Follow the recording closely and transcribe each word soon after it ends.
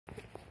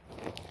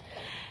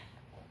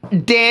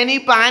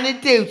Danny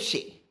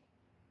Bonaduce.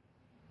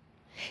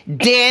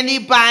 Danny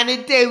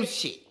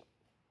Bonaduce.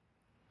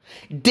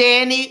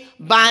 Danny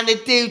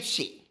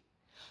Bonaduce.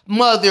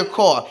 Mother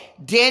call.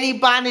 Danny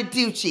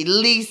Bonaduce.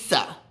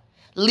 Lisa.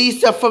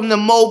 Lisa from the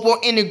mobile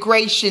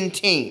integration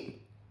team.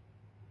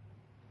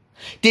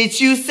 Did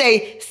you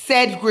say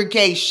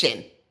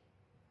segregation?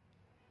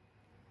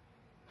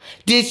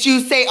 Did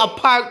you say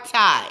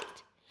apartheid?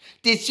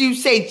 Did you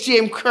say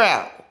Jim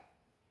Crow?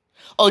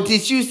 Or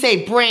did you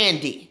say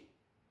Brandy?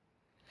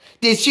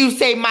 Did you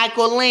say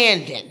Michael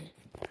Landon?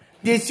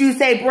 Did you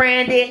say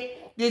Brandy?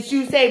 Did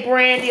you say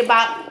Brandy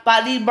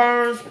about these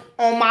burns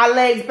on my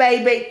legs,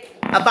 baby?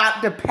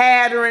 About the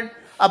pattern?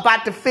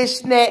 About the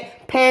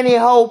fishnet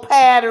pantyhose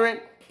pattern?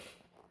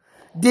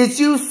 Did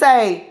you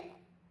say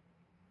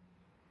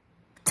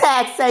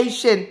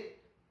taxation?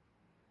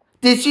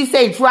 Did you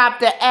say drop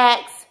the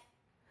axe?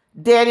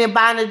 Danny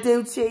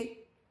Bonaduce?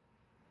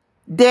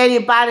 Danny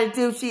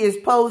Bonaduce is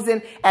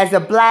posing as a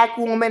black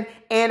woman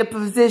and a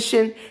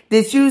physician.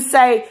 Did you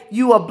say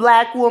you a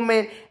black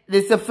woman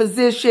that's a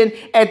physician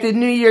at the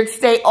New York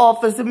State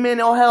Office of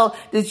Mental Health?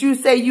 Did you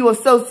say you a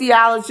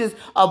sociologist,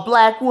 a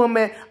black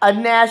woman, a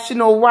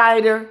national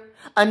writer,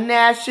 a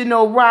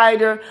national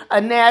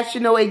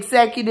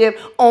executive,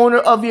 owner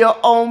of your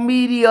own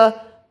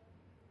media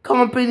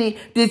company?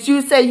 Did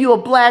you say you a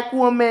black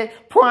woman,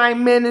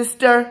 prime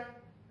minister?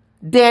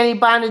 Danny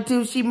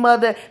Bonaduce,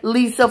 mother,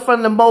 Lisa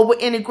from the mobile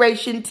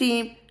integration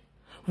team.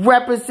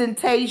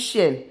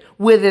 Representation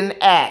with an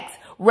axe.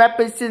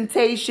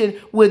 Representation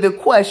with a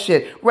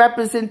question.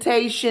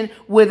 Representation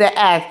with an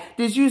axe.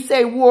 Did you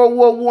say World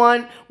War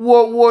I,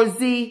 World War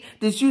Z?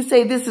 Did you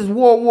say this is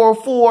World War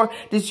IV?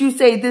 Did you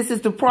say this is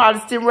the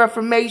Protestant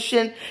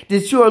Reformation?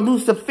 Did you're a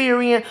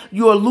Luciferian,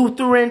 you're a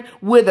Lutheran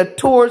with a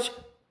torch?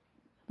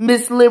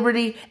 Miss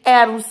Liberty,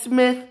 Adam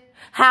Smith.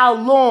 How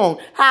long?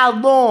 How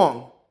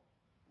long?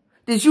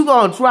 Did you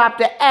gonna drop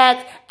the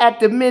axe at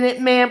the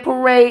Minuteman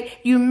parade?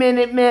 You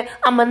Minuteman,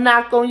 I'ma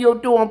knock on your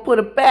door and put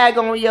a bag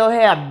on your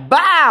head.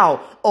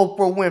 Bow!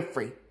 Oprah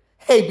Winfrey.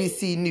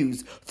 ABC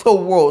News, the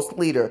world's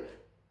leader.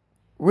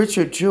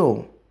 Richard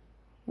Jewell.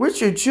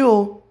 Richard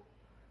Jewell,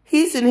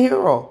 he's a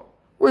hero.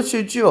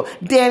 Richard Jewell.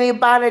 Danny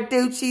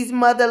Bonaduce's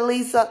mother,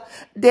 Lisa,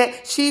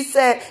 that she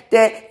said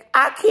that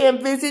I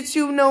can't visit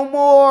you no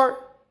more.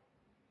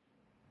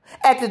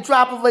 At the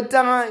drop of a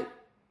dime.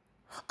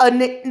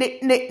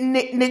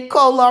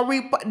 Nicola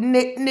Reaper,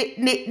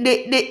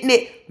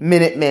 Minutemen.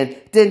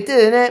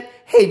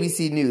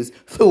 ABC News,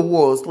 the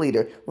world's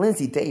leader.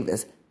 Lindsay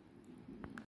Davis,